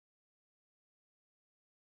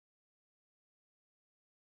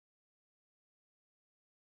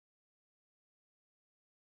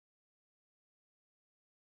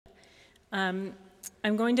we're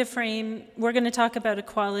going to talk about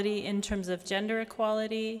equality in terms of gender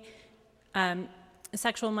equality,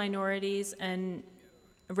 sexual minorities, and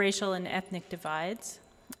racial and ethnic divides.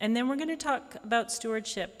 And then we're going to talk about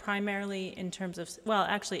stewardship primarily in terms of, well,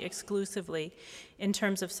 actually exclusively in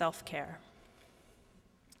terms of self-care.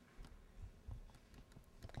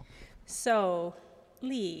 So,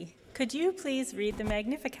 Lee, could you please read the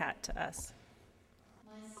Magnificat to us?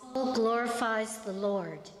 My soul glorifies the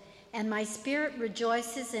Lord, and my spirit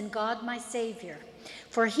rejoices in God my Savior,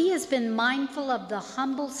 for he has been mindful of the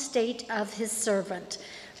humble state of his servant.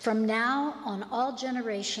 From now on all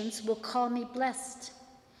generations will call me blessed.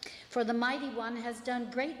 For the Mighty One has done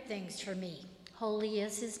great things for me. Holy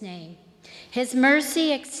is his name. His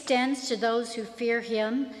mercy extends to those who fear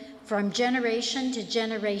him from generation to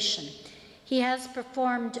generation. He has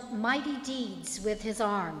performed mighty deeds with his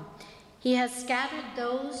arm. He has scattered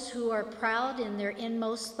those who are proud in their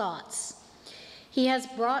inmost thoughts. He has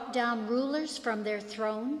brought down rulers from their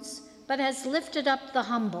thrones, but has lifted up the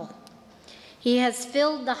humble. He has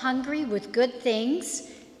filled the hungry with good things,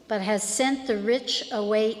 but has sent the rich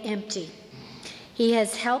away empty. He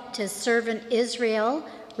has helped his servant Israel,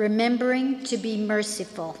 remembering to be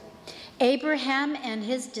merciful, Abraham and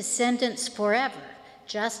his descendants forever,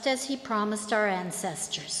 just as he promised our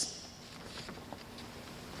ancestors.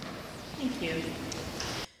 Thank you.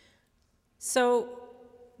 So,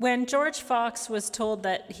 when George Fox was told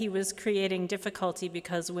that he was creating difficulty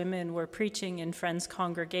because women were preaching in Friends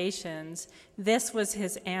congregations, this was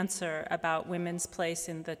his answer about women's place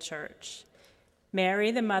in the church. Mary,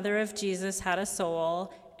 the mother of Jesus, had a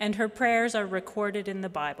soul, and her prayers are recorded in the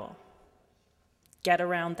Bible. Get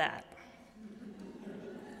around that.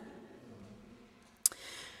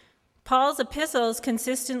 Paul's epistles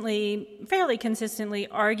fairly consistently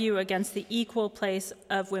argue against the equal place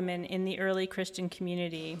of women in the early Christian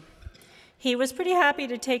community. He was pretty happy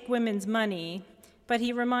to take women's money, but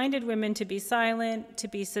he reminded women to be silent, to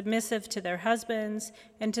be submissive to their husbands,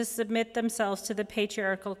 and to submit themselves to the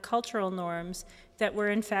patriarchal cultural norms that were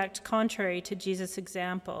in fact contrary to Jesus'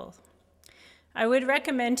 example. I would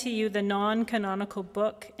recommend to you the non-canonical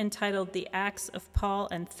book entitled The Acts of Paul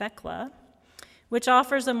and Thecla, which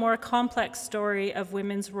offers a more complex story of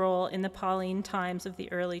women's role in the Pauline times of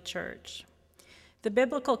the early church. The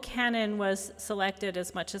biblical canon was selected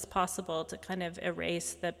as much as possible to kind of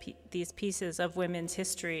erase these pieces of women's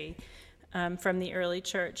history from the early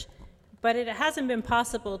church. But it hasn't been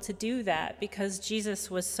possible to do that because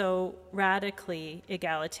Jesus was so radically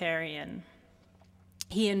egalitarian.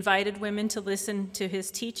 He invited women to listen to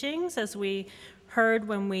his teachings, as we heard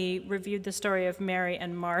when we reviewed the story of Mary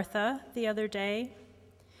and Martha the other day.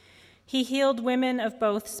 He healed women of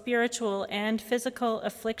both spiritual and physical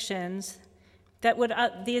afflictions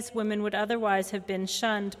that these women would otherwise have been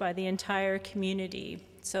shunned by the entire community.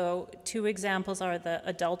 So 2 examples are the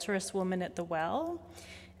adulterous woman at the well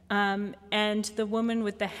and the woman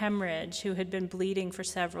with the hemorrhage who had been bleeding for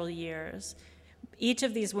several years. Each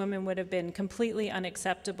of these women would have been completely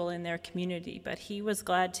unacceptable in their community, but he was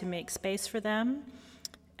glad to make space for them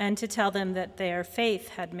and to tell them that their faith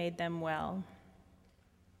had made them well.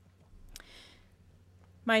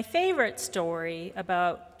 My favorite story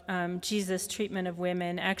about Jesus' treatment of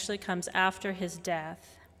women actually comes after his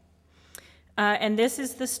death. And this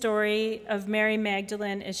is the story of Mary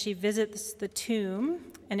Magdalene as she visits the tomb,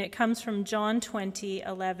 and it comes from John 20,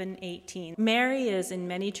 11, 18. Mary is, in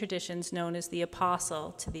many traditions, known as the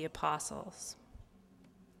apostle to the apostles.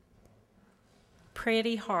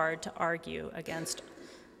 Pretty hard to argue against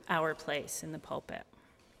our place in the pulpit.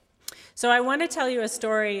 So I want to tell you a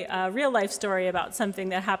story, a real-life story about something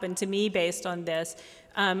that happened to me based on this.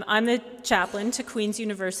 I'm the chaplain to Queen's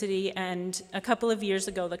University, and a couple of years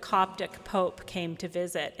ago, the Coptic Pope came to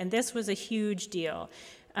visit, and this was a huge deal.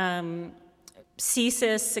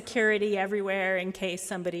 CSIS, security everywhere in case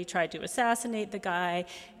somebody tried to assassinate the guy,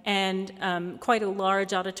 and quite a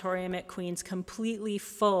large auditorium at Queen's, completely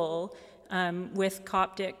full with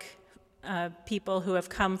Coptic people who have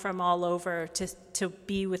come from all over to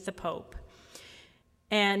be with the Pope.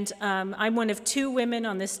 And I'm one of 2 women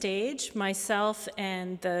on the stage, myself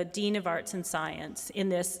and the Dean of Arts and Science, in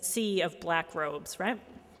this sea of black robes, right?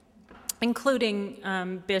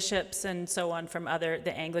 Including bishops and so on from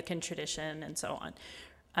the Anglican tradition and so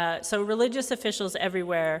on. So religious officials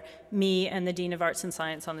everywhere, me and the Dean of Arts and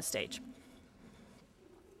Science on the stage.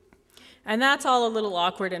 And that's all a little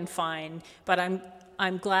awkward and fine, but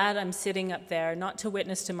I'm glad I'm sitting up there, not to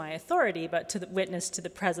witness to my authority, but to witness to the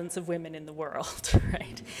presence of women in the world,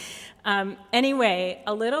 right? Anyway,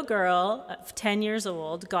 a little girl of 10 years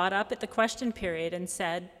old got up at the question period and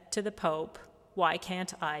said to the Pope, why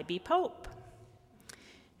can't I be Pope?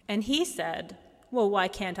 And he said, well, why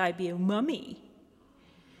can't I be a mummy?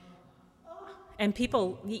 And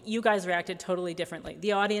people, you guys reacted totally differently.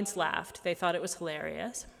 The audience laughed. They thought it was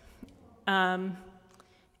hilarious. And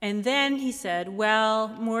then he said, well,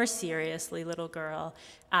 more seriously, little girl,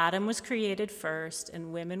 Adam was created first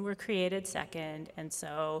and women were created second, and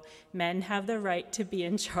so men have the right to be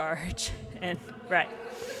in charge. And right.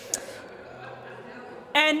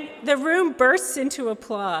 And the room bursts into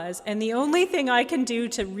applause, and the only thing I can do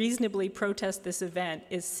to reasonably protest this event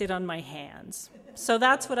is sit on my hands. So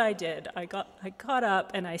that's what I did. I got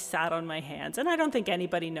up and I sat on my hands, and I don't think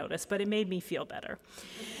anybody noticed, but it made me feel better.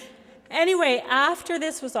 Anyway, after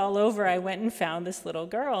this was all over, I went and found this little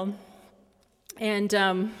girl, and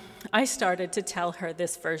I started to tell her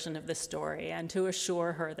this version of the story and to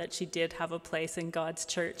assure her that she did have a place in God's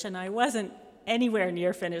church, and I wasn't anywhere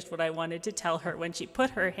near finished what I wanted to tell her when she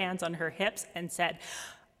put her hands on her hips and said,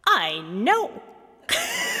 I know.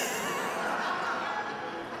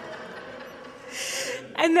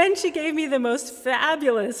 And then she gave me the most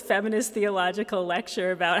fabulous feminist theological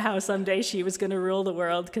lecture about how someday she was going to rule the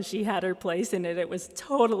world because she had her place in it. It was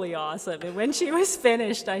totally awesome. And when she was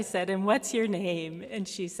finished, I said, and what's your name? And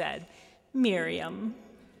she said, Miriam.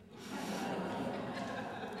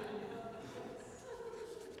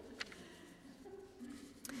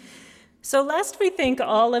 So lest we think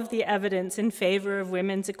all of the evidence in favor of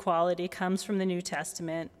women's equality comes from the New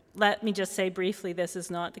Testament, let me just say briefly this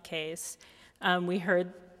is not the case. We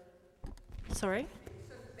heard, sorry?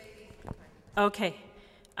 Okay.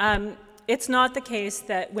 It's not the case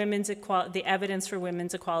that the evidence for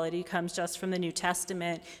women's equality comes just from the New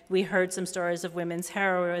Testament. We heard some stories of women's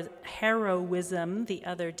heroism the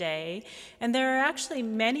other day, and there are actually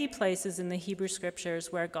many places in the Hebrew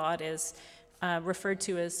Scriptures where God is referred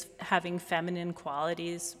to as having feminine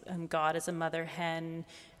qualities, God as a mother hen,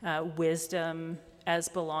 wisdom as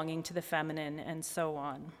belonging to the feminine, and so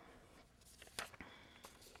on.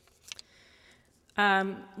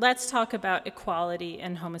 Let's talk about equality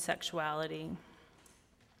and homosexuality.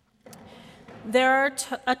 There are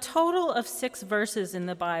a total of 6 verses in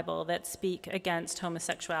the Bible that speak against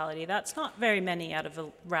homosexuality. That's not very many out of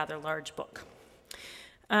a rather large book.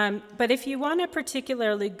 But if you want a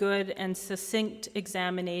particularly good and succinct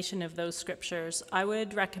examination of those scriptures, I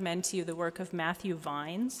would recommend to you the work of Matthew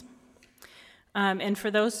Vines. And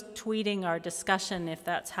for those tweeting our discussion, if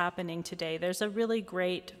that's happening today, there's a really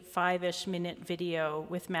great 5-ish minute video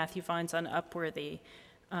with Matthew Vines on Upworthy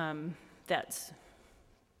that's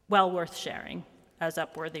well worth sharing, as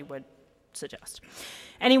Upworthy would suggest.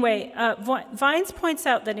 Anyway, Vines points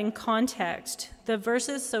out that in context, the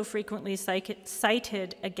verses so frequently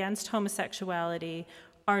cited against homosexuality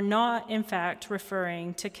are not, in fact,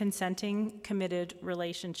 referring to consenting, committed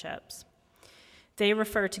relationships. They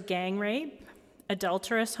refer to gang rape,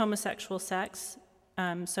 adulterous homosexual sex,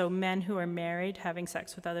 so men who are married to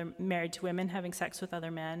women having sex with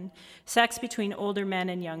other men, sex between older men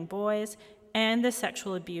and young boys, and the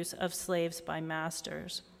sexual abuse of slaves by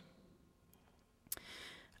masters.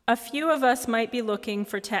 A few of us might be looking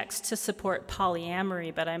for texts to support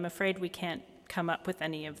polyamory, but I'm afraid we can't come up with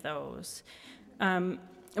any of those.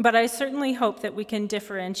 But I certainly hope that we can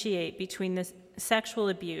differentiate between the sexual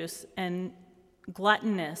abuse and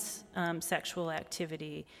gluttonous sexual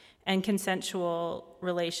activity and consensual,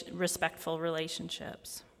 respectful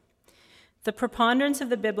relationships. The preponderance of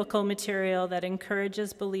the biblical material that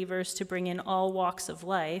encourages believers to bring all walks of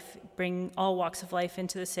life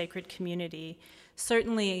into the sacred community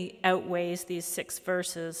certainly outweighs these 6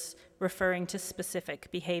 verses referring to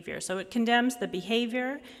specific behavior. So it condemns the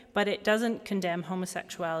behavior, but it doesn't condemn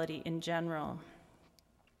homosexuality in general.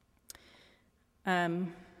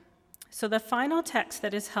 So the final text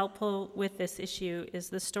that is helpful with this issue is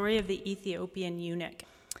the story of the Ethiopian eunuch.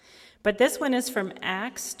 But this one is from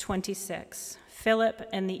Acts 26, Philip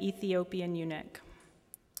and the Ethiopian eunuch.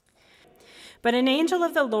 But an angel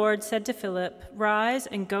of the Lord said to Philip, "Rise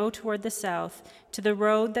and go toward the south to the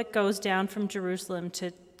road that goes down from Jerusalem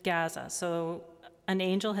to Gaza." So an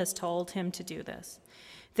angel has told him to do this.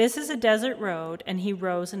 "This is a desert road," and he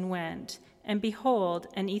rose and went. And behold,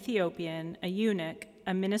 an Ethiopian, a eunuch,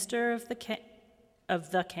 a minister of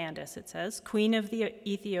the Candace, it says, queen of the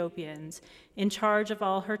Ethiopians, in charge of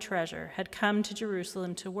all her treasure, had come to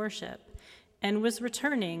Jerusalem to worship, and was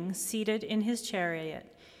returning, seated in his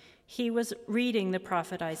chariot. He was reading the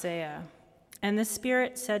prophet Isaiah. And the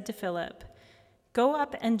Spirit said to Philip, "Go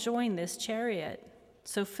up and join this chariot."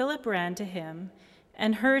 So Philip ran to him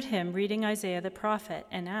and heard him reading Isaiah the prophet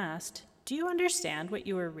and asked, "Do you understand what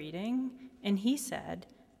you are reading?" And he said,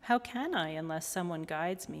 "How can I unless someone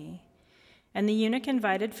guides me?" And the eunuch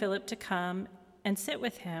invited Philip to come and sit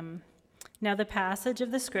with him. Now the passage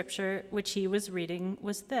of the scripture which he was reading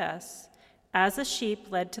was this: "As a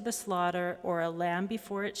sheep led to the slaughter, or a lamb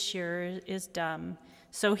before its shearer is dumb,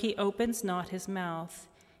 so he opens not his mouth.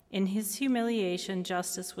 In his humiliation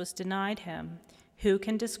justice was denied him. Who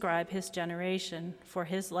can describe his generation? For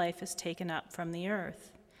his life is taken up from the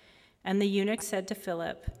earth." And the eunuch said to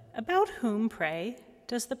Philip, "About whom, pray,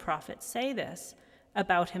 does the prophet say this?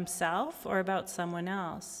 About himself or about someone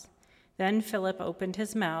else?" Then Philip opened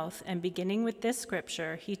his mouth, and beginning with this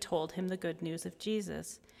scripture, he told him the good news of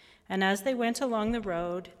Jesus. And as they went along the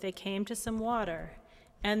road, they came to some water.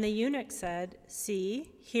 And the eunuch said,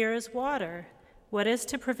 "See, here is water. What is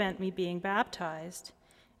to prevent me being baptized?"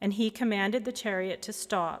 And he commanded the chariot to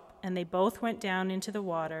stop, and they both went down into the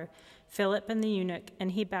water, Philip and the eunuch,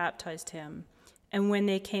 and he baptized him. And when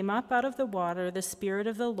they came up out of the water, the Spirit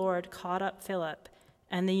of the Lord caught up Philip,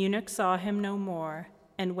 and the eunuch saw him no more,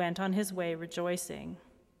 and went on his way rejoicing.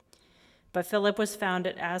 But Philip was found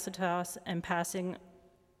at Azotus, and passing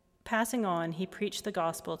on, he preached the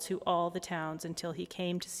gospel to all the towns until he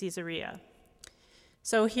came to Caesarea.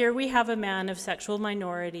 So here we have a man of sexual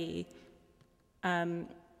minority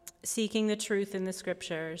seeking the truth in the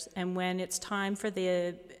scriptures, and when it's time for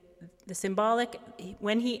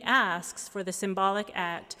when he asks for the symbolic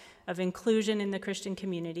act of inclusion in the Christian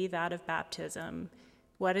community, that of baptism,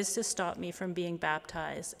 what is to stop me from being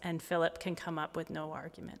baptized? And Philip can come up with no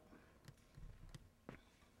argument.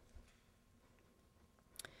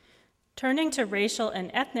 Turning to racial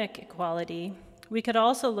and ethnic equality, we could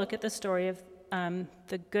also look at the story of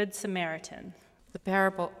the Good Samaritan. The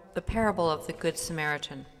parable of the Good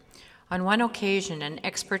Samaritan. On one occasion, an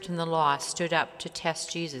expert in the law stood up to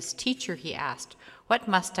test Jesus. "Teacher," he asked, "what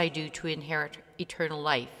must I do to inherit eternal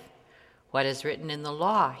life?" "What is written in the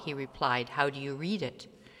law?" he replied. "How do you read it?"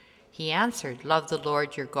 He answered, "Love the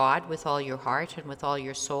Lord your God with all your heart and with all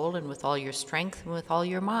your soul and with all your strength and with all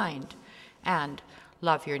your mind, and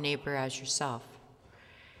love your neighbor as yourself."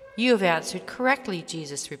 "You have answered correctly,"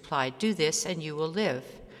 Jesus replied. "Do this and you will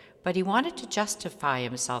live." But he wanted to justify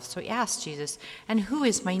himself, so he asked Jesus, "And who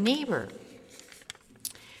is my neighbor?"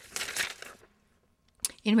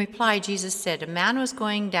 In reply, Jesus said, "A man was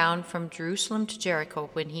going down from Jerusalem to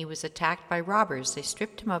Jericho when he was attacked by robbers. They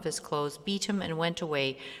stripped him of his clothes, beat him, and went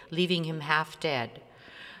away, leaving him half dead.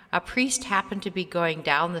 A priest happened to be going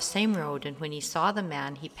down the same road, and when he saw the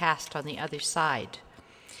man, he passed on the other side.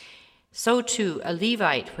 So too, a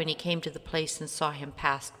Levite, when he came to the place and saw him,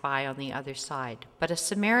 passed by on the other side. But a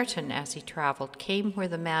Samaritan, as he traveled, came where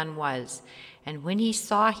the man was, and when he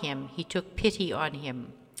saw him, he took pity on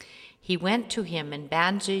him. He went to him and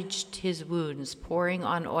bandaged his wounds, pouring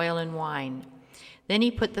on oil and wine. Then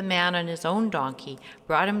he put the man on his own donkey,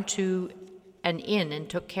 brought him to an inn, and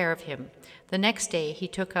took care of him. The next day he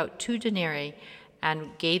took out 2 denarii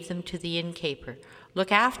and gave them to the innkeeper.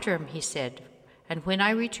 'Look after him,' he said, 'and when I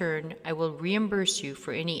return, I will reimburse you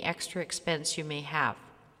for any extra expense you may have.'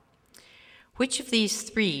 Which of these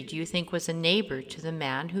 3 do you think was a neighbor to the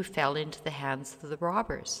man who fell into the hands of the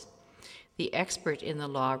robbers?" The expert in the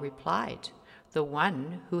law replied, "The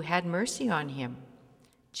one who had mercy on him."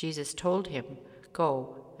 Jesus told him,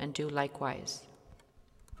 "Go and do likewise."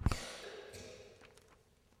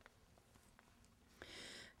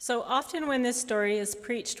 So often when this story is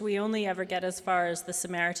preached, we only ever get as far as the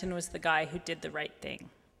Samaritan was the guy who did the right thing.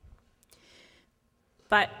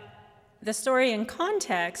 But the story in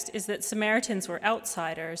context is that Samaritans were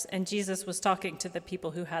outsiders, and Jesus was talking to the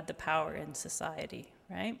people who had the power in society,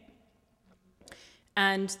 right?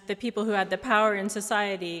 And the people who had the power in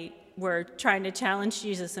society were trying to challenge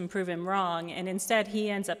Jesus and prove him wrong, and instead he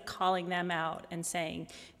ends up calling them out and saying,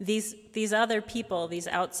 these other people, these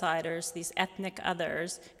outsiders, these ethnic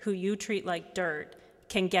others who you treat like dirt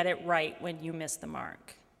can get it right when you miss the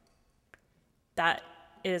mark. That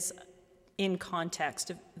is, in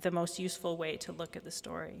context, the most useful way to look at the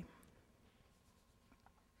story.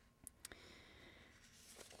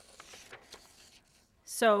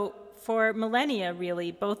 So, for millennia,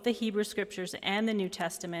 really, both the Hebrew Scriptures and the New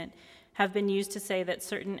Testament have been used to say that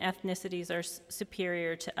certain ethnicities are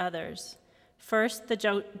superior to others. First, the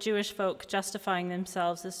Jewish folk justifying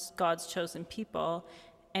themselves as God's chosen people,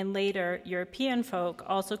 and later, European folk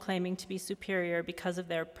also claiming to be superior because of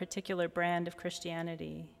their particular brand of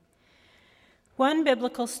Christianity. One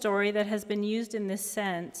biblical story that has been used in this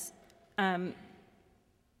sense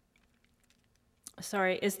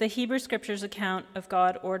is the Hebrew Scriptures account of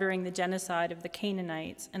God ordering the genocide of the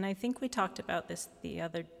Canaanites. And I think we talked about this the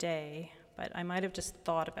other day, but I might have just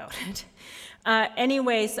thought about it.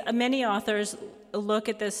 Anyways, many authors look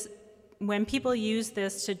at this when people use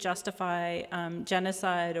this to justify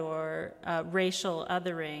genocide or racial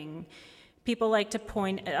othering,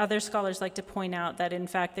 other scholars like to point out that in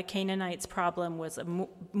fact the Canaanites' problem was a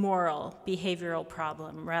moral, behavioral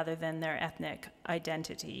problem rather than their ethnic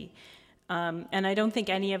identity. And I don't think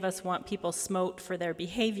any of us want people smote for their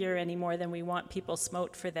behavior any more than we want people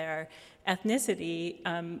smote for their ethnicity,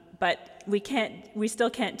 but we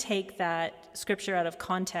still can't take that scripture out of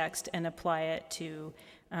context and apply it to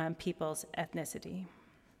people's ethnicity.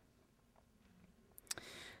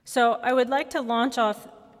 So I would like to launch off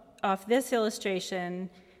this illustration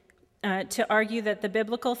to argue that the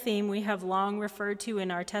biblical theme we have long referred to in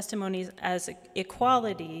our testimonies as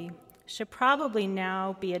equality should probably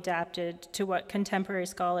now be adapted to what contemporary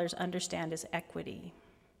scholars understand as equity.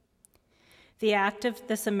 The act of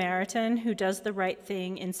the Samaritan who does the right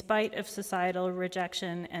thing in spite of societal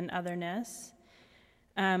rejection and otherness,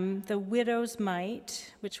 the widow's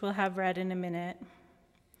mite, which we'll have read in a minute,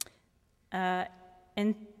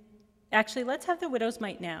 and actually let's have the widow's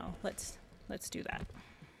mite now. Let's do that.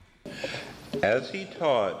 As he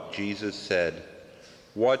taught, Jesus said,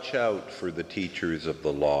 "Watch out for the teachers of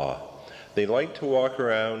the law. They like to walk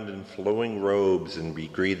around in flowing robes and be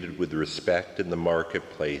greeted with respect in the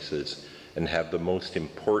marketplaces and have the most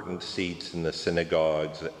important seats in the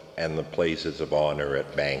synagogues and the places of honor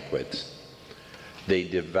at banquets. They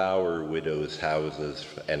devour widows' houses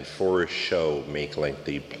and for a show make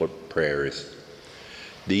lengthy prayers.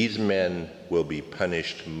 These men will be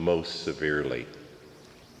punished most severely."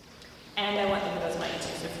 And I want the widow's mite too,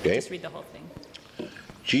 so if you could just read the whole thing.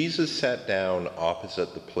 Jesus sat down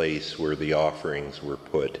opposite the place where the offerings were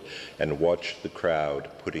put and watched the crowd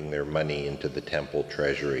putting their money into the temple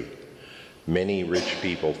treasury. Many rich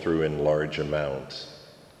people threw in large amounts,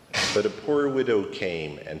 but a poor widow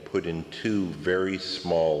came and put in 2 very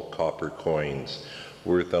small copper coins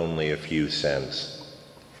worth only a few cents.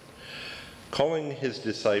 Calling his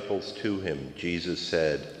disciples to him, Jesus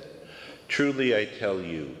said, "Truly I tell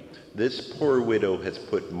you, this poor widow has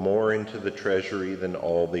put more into the treasury than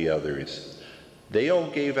all the others. They all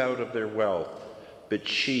gave out of their wealth, but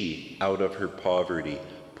she, out of her poverty,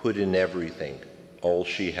 put in everything, all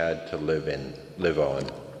she had to live on."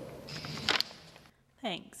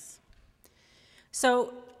 Thanks.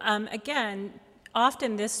 So again,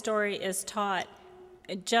 often this story is taught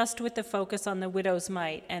just with the focus on the widow's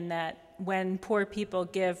mite, and that when poor people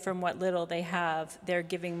give from what little they have, they're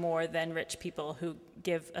giving more than rich people who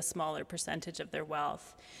give a smaller percentage of their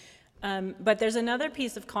wealth. But there's another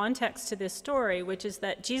piece of context to this story, which is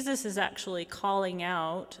that Jesus is actually calling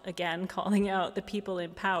out the people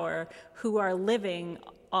in power who are living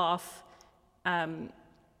off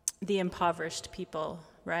the impoverished people,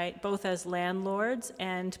 right? Both as landlords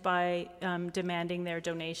and by demanding their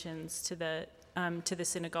donations to the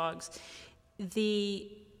synagogues.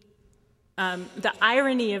 The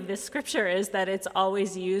irony of this scripture is that it's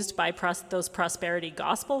always used by those prosperity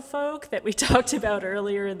gospel folk that we talked about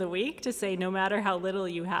earlier in the week to say no matter how little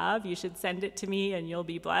you have, you should send it to me and you'll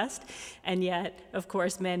be blessed. And yet, of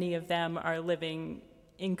course, many of them are living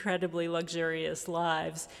incredibly luxurious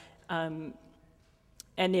lives. And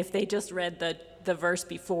if they just read the verse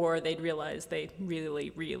before, they'd realize they really,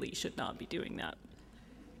 really should not be doing that.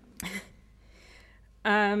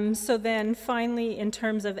 So then finally, in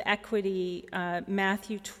terms of equity,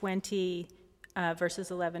 Matthew 20, verses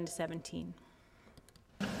 11 to 17.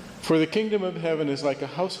 "For the kingdom of heaven is like a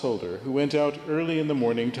householder who went out early in the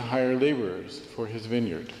morning to hire laborers for his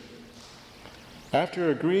vineyard. After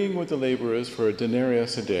agreeing with the laborers for a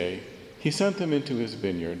denarius a day, he sent them into his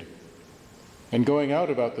vineyard. And going out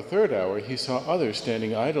about the 3rd hour, he saw others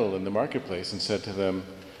standing idle in the marketplace and said to them,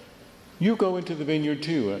 'You go into the vineyard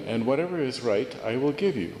too, and whatever is right I will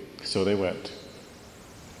give you.' So they went.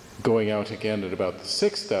 Going out again at about the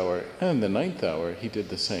 6th hour and the 9th hour, he did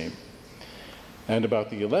the same. And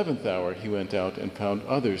about the 11th hour he went out and found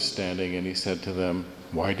others standing, and he said to them,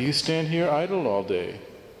 'Why do you stand here idle all day?'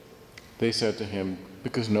 They said to him,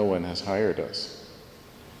 'Because no one has hired us.'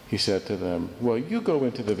 He said to them, 'Well, you go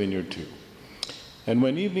into the vineyard too.' And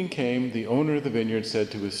when evening came, the owner of the vineyard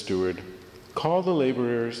said to his steward, 'Call the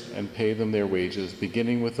laborers and pay them their wages,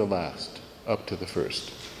 beginning with the last, up to the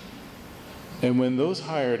first.' And when those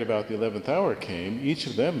hired about the 11th hour came, each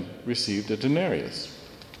of them received a denarius.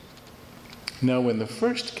 Now when the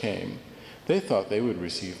first came, they thought they would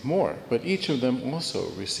receive more, but each of them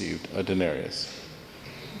also received a denarius.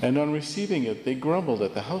 And on receiving it, they grumbled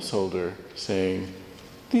at the householder, saying,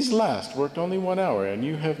 'These last worked only 1 hour, and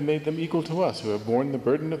you have made them equal to us, who have borne the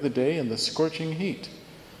burden of the day and the scorching heat.'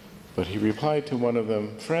 But he replied to one of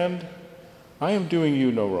them, 'Friend, I am doing you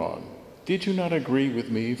no wrong. did you not agree with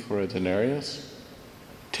me for a denarius?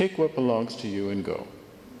 Take what belongs to you and go.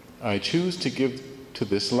 I choose to give to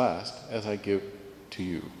this last as I give to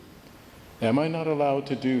you. Am I not allowed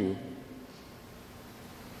to do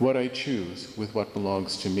what I choose with what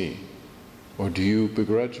belongs to me? Or do you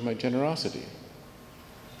begrudge my generosity?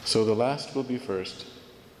 So the last will be first,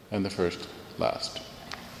 and the first last.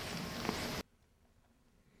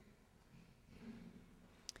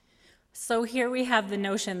 So here we have the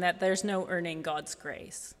notion that there's no earning God's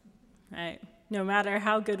grace, right? No matter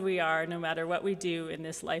how good we are, no matter what we do in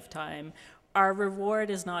this lifetime, our reward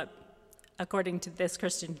is not, according to this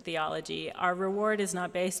Christian theology, our reward is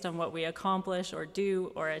not based on what we accomplish or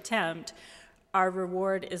do or attempt. Our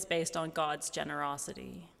reward is based on God's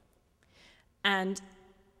generosity. And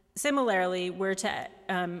similarly, we're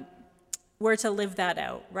to live that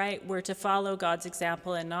out, right? We're to follow God's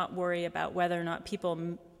example and not worry about whether or not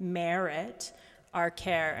people merit our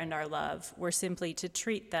care and our love. We're simply to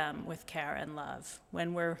treat them with care and love.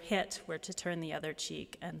 When we're hit, we're to turn the other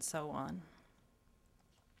cheek, and so on.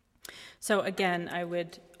 So again, I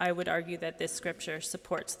would argue that this scripture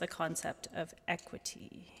supports the concept of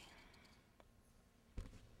equity.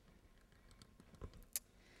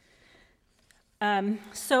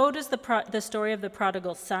 So does the story of the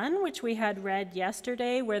prodigal son, which we had read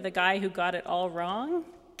yesterday, where the guy who got it all wrong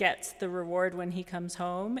gets the reward when he comes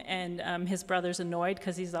home, and his brother's annoyed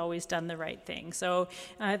because he's always done the right thing. So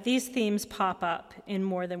these themes pop up in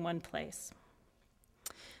more than one place.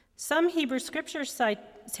 Some Hebrew scripture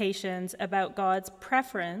citations about God's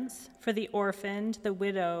preference for the orphaned, the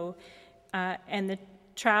widow, and the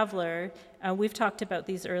traveler, we've talked about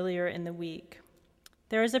these earlier in the week.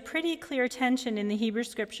 There is a pretty clear tension in the Hebrew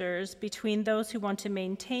scriptures between those who want to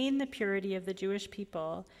maintain the purity of the Jewish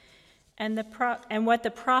people and what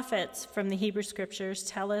the prophets from the Hebrew scriptures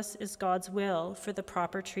tell us is God's will for the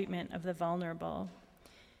proper treatment of the vulnerable.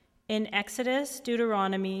 In Exodus,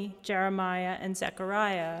 Deuteronomy, Jeremiah, and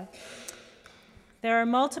Zechariah, there are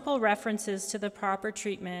multiple references to the proper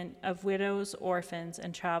treatment of widows, orphans,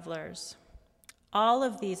 and travelers. All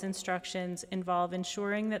of these instructions involve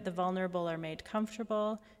ensuring that the vulnerable are made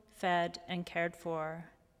comfortable, fed, and cared for.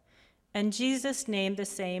 And Jesus named the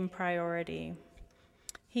same priority.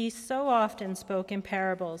 He so often spoke in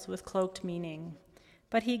parables with cloaked meaning,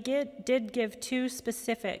 but he did give two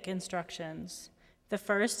specific instructions. The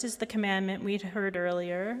first is the commandment we'd heard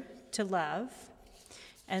earlier, to love,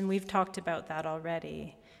 and we've talked about that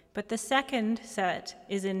already. But the second set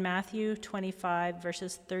is in Matthew 25,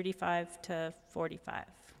 verses 35 to 45.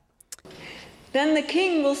 Then the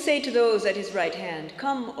king will say to those at his right hand,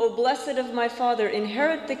 "Come, O blessed of my Father,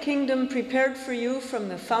 inherit the kingdom prepared for you from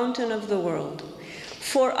the fountain of the world.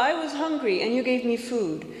 For I was hungry, and you gave me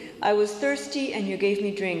food. I was thirsty, and you gave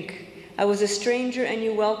me drink. I was a stranger, and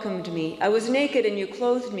you welcomed me. I was naked, and you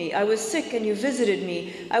clothed me. I was sick, and you visited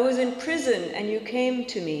me. I was in prison, and you came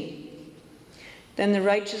to me." Then the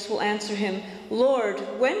righteous will answer him, "Lord,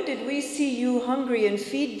 when did we see you hungry and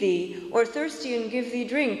feed thee, or thirsty and give thee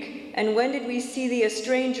drink? And when did we see thee a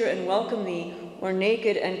stranger and welcome thee, or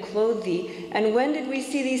naked and clothe thee? And when did we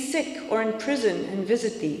see thee sick or in prison and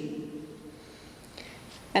visit thee?"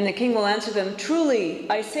 And the king will answer them, "Truly,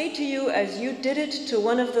 I say to you, as you did it to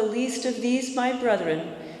one of the least of these my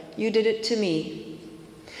brethren, you did it to me."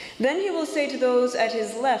 Then he will say to those at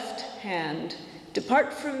his left hand,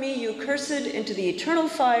 "Depart from me, you cursed, into the eternal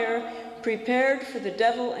fire, prepared for the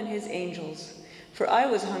devil and his angels. For I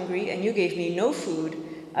was hungry, and you gave me no food.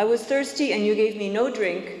 I was thirsty, and you gave me no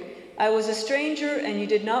drink. I was a stranger, and you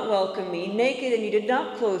did not welcome me, naked, and you did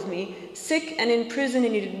not clothe me, sick and in prison,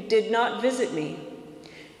 and you did not visit me."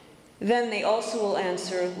 Then they also will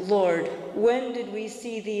answer, "Lord, when did we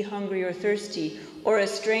see thee hungry or thirsty, or a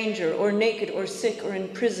stranger, or naked, or sick, or in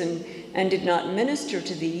prison, and did not minister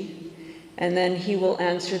to thee?" And then he will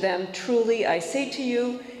answer them, "Truly, I say to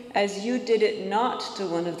you, as you did it not to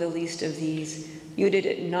one of the least of these, you did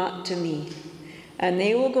it not to me." And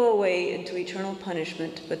they will go away into eternal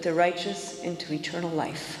punishment, but the righteous into eternal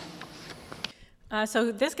life.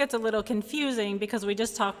 So this gets a little confusing because we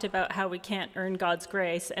just talked about how we can't earn God's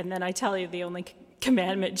grace, and then I tell you the only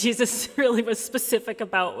commandment Jesus really was specific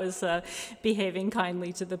about was behaving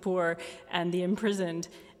kindly to the poor and the imprisoned.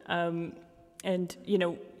 And, you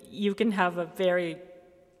know, you can have a very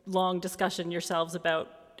long discussion yourselves about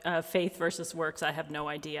faith versus works. I have no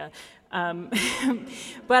idea.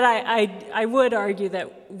 But I would argue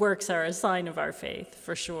that works are a sign of our faith,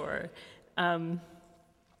 for sure.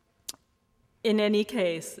 In any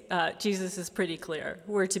case, Jesus is pretty clear.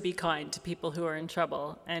 We're to be kind to people who are in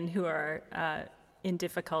trouble and who are in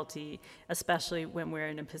difficulty, especially when we're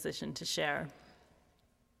in a position to share.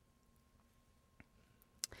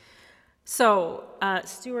 So,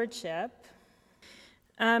 stewardship.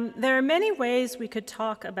 There are many ways we could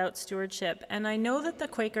talk about stewardship, and I know that the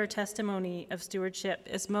Quaker testimony of stewardship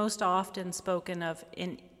is most often spoken of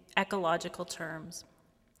in ecological terms.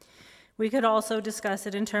 We could also discuss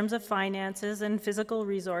it in terms of finances and physical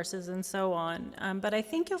resources and so on, but I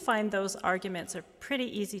think you'll find those arguments are pretty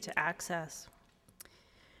easy to access.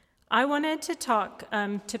 I wanted to talk,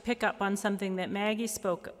 to pick up on something that Maggie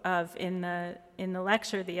spoke of in the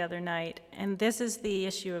lecture the other night, and this is the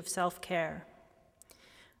issue of self-care.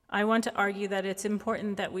 I want to argue that it's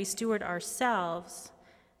important that we steward ourselves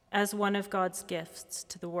as one of God's gifts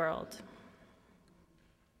to the world.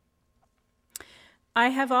 I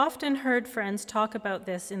have often heard friends talk about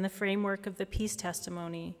this in the framework of the peace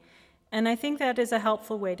testimony, and I think that is a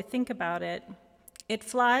helpful way to think about it. It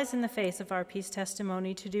flies in the face of our peace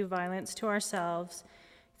testimony to do violence to ourselves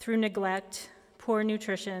through neglect, poor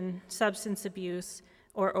nutrition, substance abuse,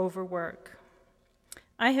 or overwork.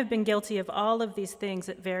 I have been guilty of all of these things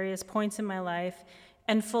at various points in my life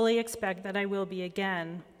and fully expect that I will be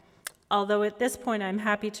again, although at this point I'm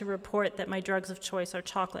happy to report that my drugs of choice are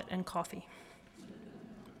chocolate and coffee.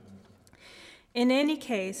 In any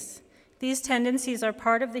case, these tendencies are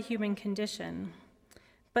part of the human condition,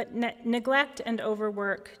 but neglect and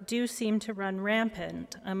overwork do seem to run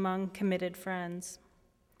rampant among committed friends.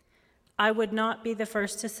 I would not be the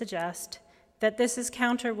first to suggest that this is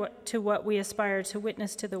counter to what we aspire to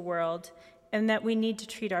witness to the world, and that we need to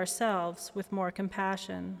treat ourselves with more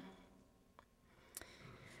compassion.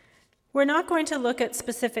 We're not going to look at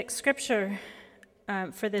specific scripture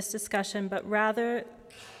for this discussion, but rather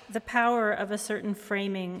the power of a certain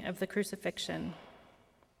framing of the crucifixion.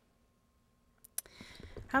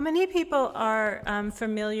 How many people are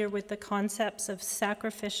familiar with the concepts of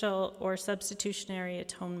sacrificial or substitutionary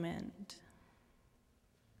atonement?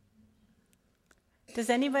 Does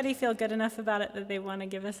anybody feel good enough about it that they want to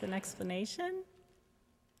give us an explanation?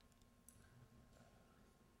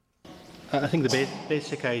 I think the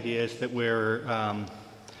basic idea is that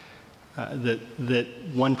that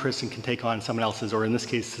one person can take on someone else's, or in this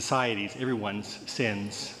case, society's, everyone's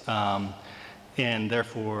sins, and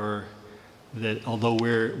therefore that although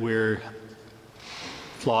we're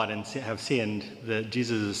flawed and have sinned, that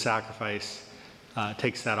Jesus' sacrifice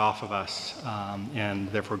takes that off of us, and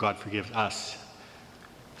therefore God forgives us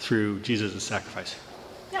through Jesus' sacrifice.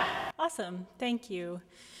 Yeah, awesome. Thank you.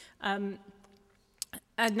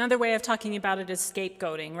 Another way of talking about it is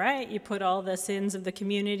scapegoating, right? You put all the sins of the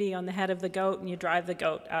community on the head of the goat and you drive the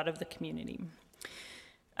goat out of the community.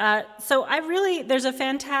 There's a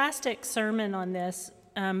fantastic sermon on this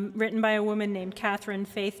written by a woman named Catherine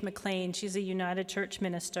Faith McLean. She's a United Church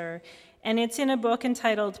minister, and it's in a book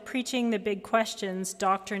entitled Preaching the Big Questions,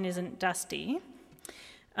 Doctrine Isn't Dusty.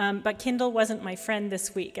 But Kindle wasn't my friend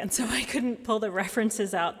this week, and so I couldn't pull the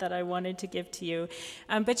references out that I wanted to give to you.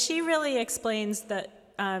 But she really explains that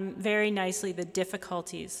very nicely the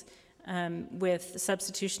difficulties with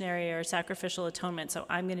substitutionary or sacrificial atonement, so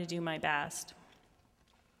I'm going to do my best.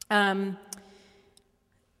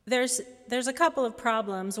 There's a couple of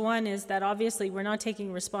problems. One is that obviously we're not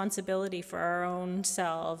taking responsibility for our own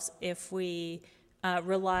selves if we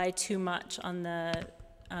rely too much on the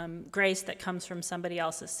grace that comes from somebody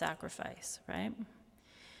else's sacrifice, right?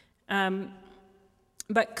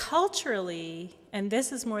 But culturally, and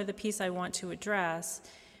this is more the piece I want to address,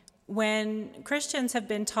 when Christians have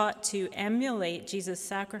been taught to emulate Jesus'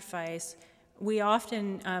 sacrifice, we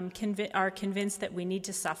often are convinced that we need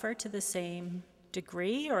to suffer to the same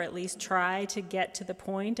degree, or at least try to get to the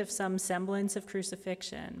point of some semblance of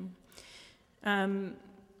crucifixion. And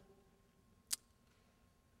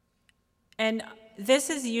this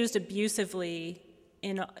is used abusively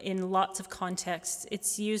in lots of contexts.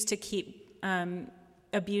 It's used to keep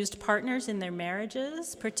abused partners in their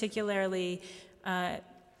marriages, particularly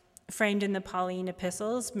framed in the Pauline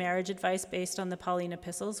epistles. Marriage advice based on the Pauline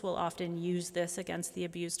epistles will often use this against the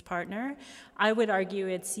abused partner. I would argue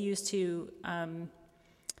it's used to, and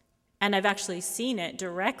I've actually seen it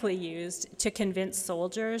directly used, to convince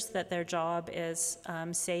soldiers that their job is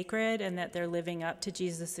sacred and that they're living up to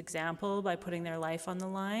Jesus' example by putting their life on the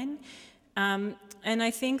line. And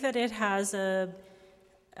I think that it has a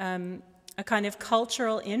kind of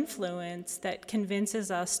cultural influence that convinces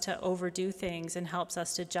us to overdo things and helps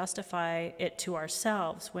us to justify it to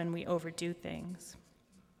ourselves when we overdo things.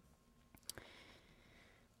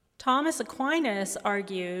 Thomas Aquinas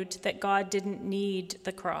argued that God didn't need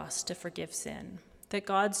the cross to forgive sin, that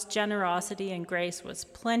God's generosity and grace was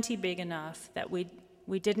plenty big enough that we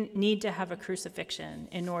didn't need to have a crucifixion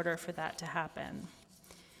in order for that to happen.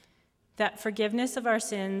 that forgiveness of our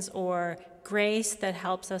sins, or grace that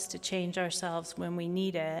helps us to change ourselves when we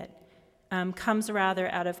need it, comes rather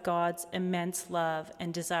out of God's immense love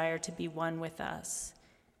and desire to be one with us.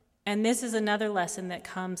 And this is another lesson that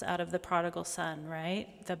comes out of the prodigal son, right?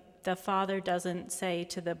 The father doesn't say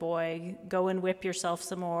to the boy, go and whip yourself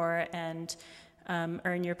some more and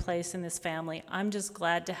earn your place in this family. I'm just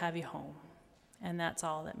glad to have you home. And that's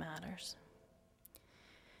all that matters.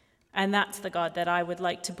 And that's the God that I would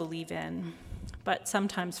like to believe in, but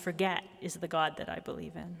sometimes forget is the God that I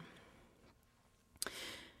believe in.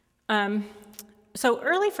 So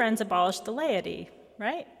early friends abolished the laity,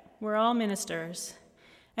 right? We're all ministers.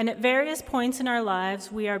 And at various points in our lives,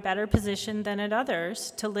 we are better positioned than at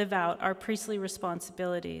others to live out our priestly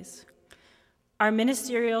responsibilities. Our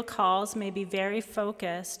ministerial calls may be very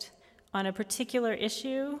focused on a particular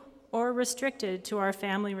issue or restricted to our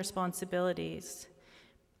family responsibilities.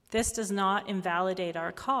 This does not invalidate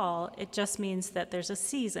our call. It just means that there's a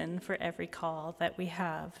season for every call that we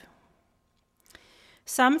have.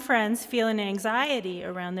 Some friends feel an anxiety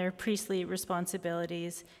around their priestly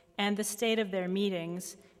responsibilities and the state of their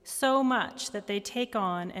meetings so much that they take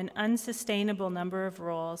on an unsustainable number of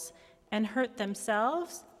roles and hurt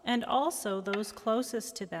themselves and also those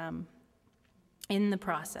closest to them in the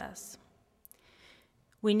process.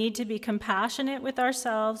 We need to be compassionate with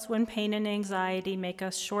ourselves when pain and anxiety make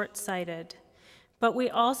us short-sighted, but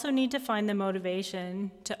we also need to find the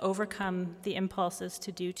motivation to overcome the impulses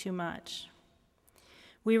to do too much.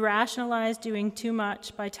 We rationalize doing too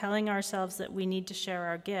much by telling ourselves that we need to share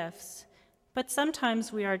our gifts, but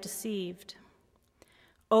sometimes we are deceived.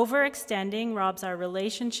 Overextending robs our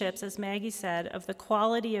relationships, as Maggie said, of the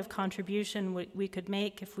quality of contribution we could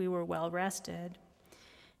make if we were well rested.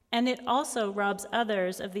 And it also robs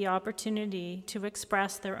others of the opportunity to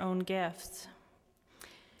express their own gifts.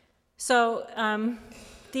 So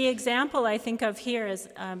the example I think of here is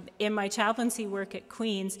in my chaplaincy work at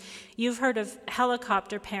Queen's, you've heard of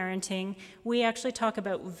helicopter parenting. We actually talk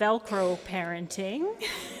about Velcro parenting.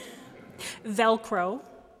 Velcro.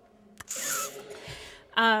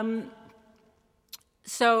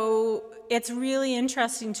 So it's really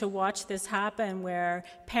interesting to watch this happen where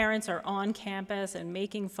parents are on campus and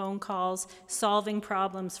making phone calls, solving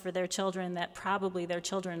problems for their children that probably their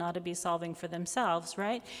children ought to be solving for themselves,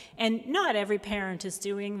 right? And not every parent is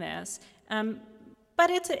doing this, but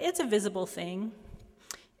it's a visible thing.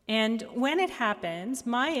 And when it happens,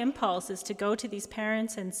 my impulse is to go to these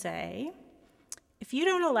parents and say, if you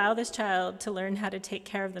don't allow this child to learn how to take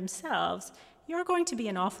care of themselves, you're going to be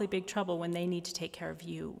in awfully big trouble when they need to take care of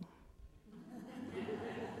you.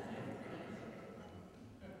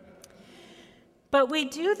 But we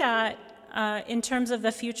do that in terms of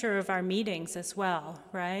the future of our meetings as well,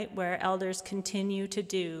 right? Where elders continue to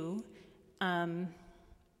do. And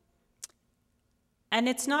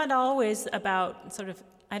it's not always about sort of,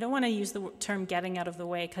 I don't want to use the term getting out of the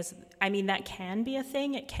way, because, I mean, that can be a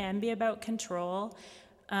thing. It can be about control.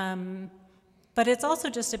 But it's also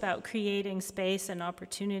just about creating space and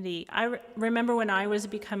opportunity. I remember when I was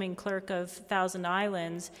becoming clerk of Thousand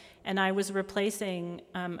Islands, and I was replacing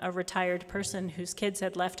a retired person whose kids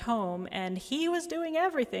had left home, and he was doing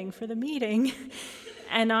everything for the meeting.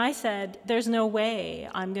 And I said, there's no way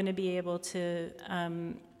I'm going to be able to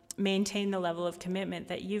maintain the level of commitment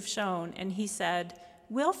that you've shown. And he said,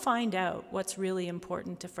 we'll find out what's really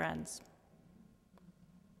important to friends.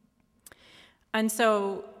 And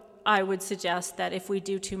so I would suggest that if we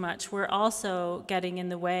do too much, we're also getting in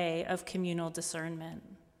the way of communal discernment,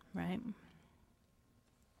 right?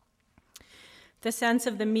 The sense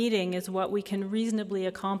of the meeting is what we can reasonably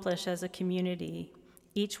accomplish as a community,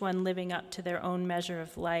 each one living up to their own measure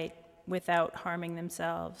of light without harming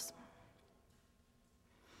themselves.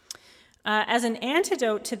 As an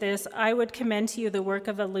antidote to this, I would commend to you the work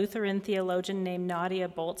of a Lutheran theologian named Nadia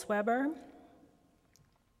Bolz-Weber.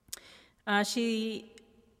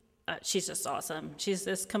 She's just awesome. She's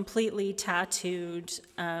this completely tattooed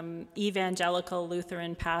evangelical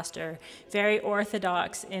Lutheran pastor, very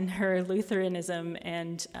orthodox in her Lutheranism,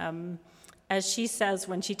 and as she says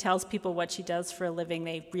when she tells people what she does for a living,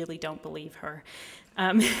 they really don't believe her.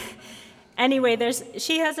 Anyway,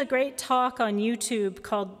 she has a great talk on YouTube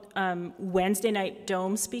called Wednesday Night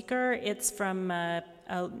Dome Speaker. It's from an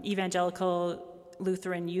evangelical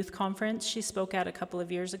Lutheran youth conference she spoke at a couple of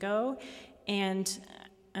years ago, and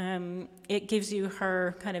it gives you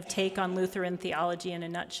her kind of take on Lutheran theology in a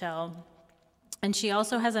nutshell. And she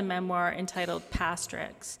also has a memoir entitled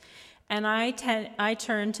Pastrix. And I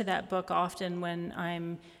turn to that book often when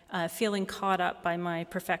I'm feeling caught up by my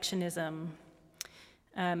perfectionism.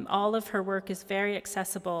 All of her work is very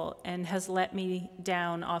accessible and has let me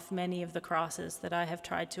down off many of the crosses that I have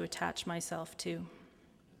tried to attach myself to.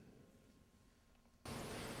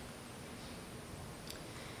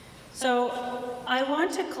 So I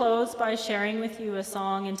want to close by sharing with you a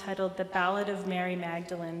song entitled The Ballad of Mary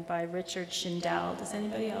Magdalene by Richard Schindel. Does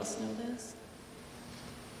anybody else know this?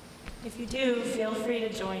 If you do, feel free to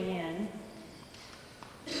join in.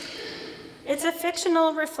 It's a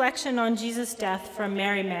fictional reflection on Jesus' death from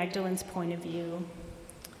Mary Magdalene's point of view.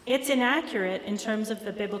 It's inaccurate in terms of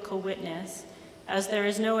the biblical witness, as there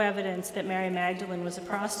is no evidence that Mary Magdalene was a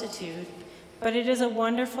prostitute, but it is a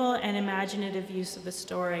wonderful and imaginative use of the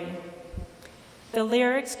story. The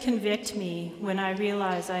lyrics convict me when I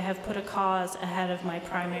realize I have put a cause ahead of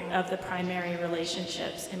the primary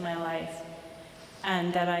relationships in my life,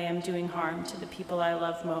 and that I am doing harm to the people I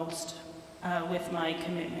love most with my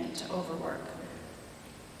commitment to overwork.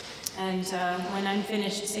 And when I'm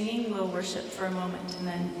finished singing, we'll worship for a moment, and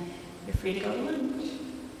then you're free to go to lunch.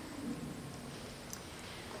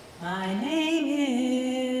 My name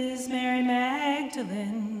is Mary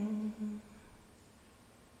Magdalene.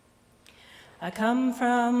 I come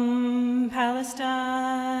from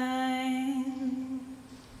Palestine.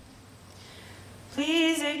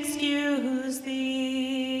 Please excuse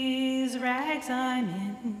these rags I'm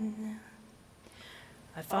in.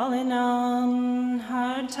 I've fallen on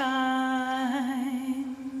hard times.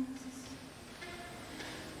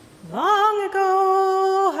 Long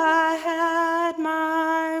ago I had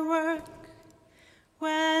my work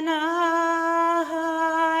when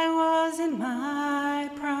I was in my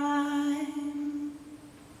prime,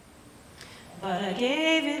 but I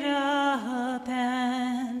gave it up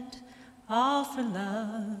and all for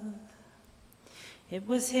love. It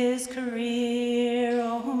was his career,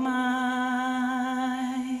 oh mine.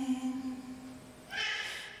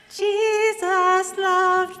 Jesus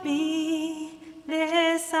loved me,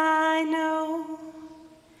 this I know.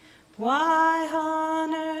 Why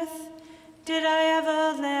on earth did I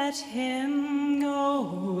ever let him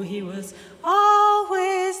go? He was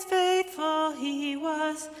always faithful, he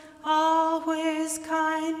was always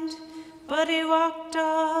kind, but he walked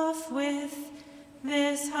off with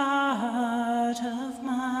this heart of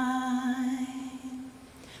mine.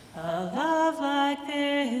 A love like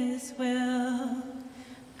this will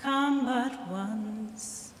come but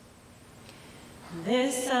once.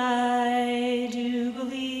 This I do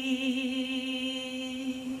believe,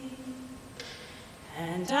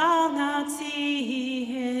 and I'll not see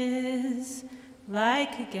his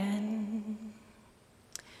like again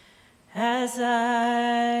as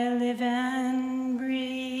I live and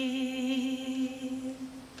breathe.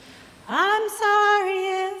 I'm sorry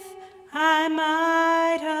if I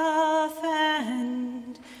might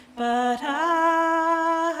offend, but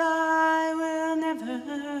I will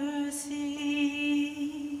never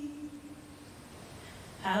see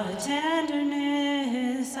how the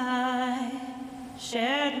tenderness I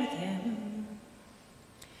shared with him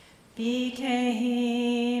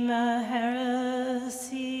became a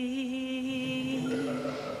heresy.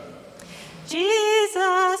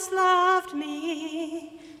 Jesus loved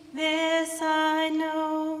me, this I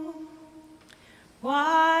know.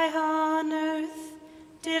 Why on earth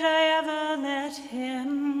did I ever let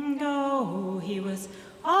him go? He was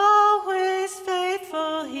always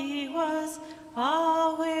faithful, he was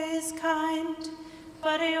always kind,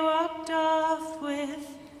 but he walked off with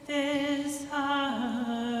this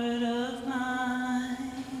heart of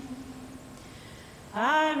mine.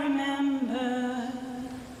 I remember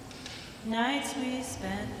nights we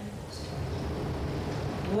spent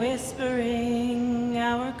whispering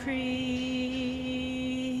our creed,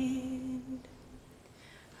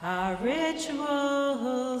 our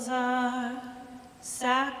rituals, our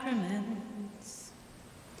sacraments,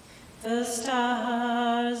 the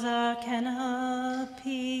stars, our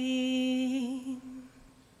canopy,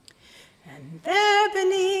 and there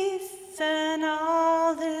beneath an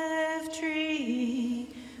olive tree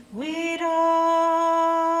we'd offer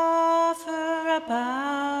up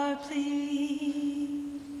our plea.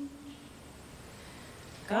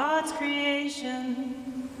 God's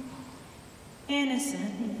creation,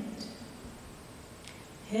 innocent,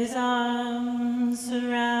 his arms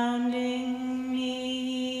surrounding me.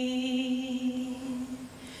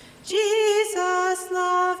 Jesus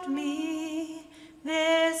loved me,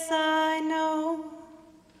 this I know.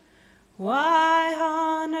 Why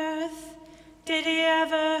on earth did he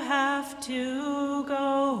ever have to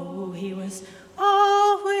go? He was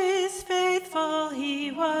always faithful,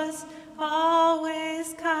 he was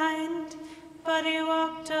always kind, but he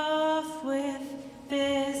walked off with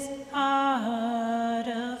this heart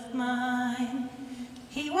of mine.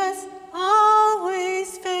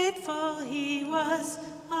 was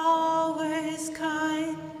always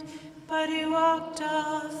kind, but he walked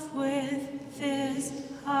off with his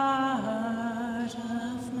heart.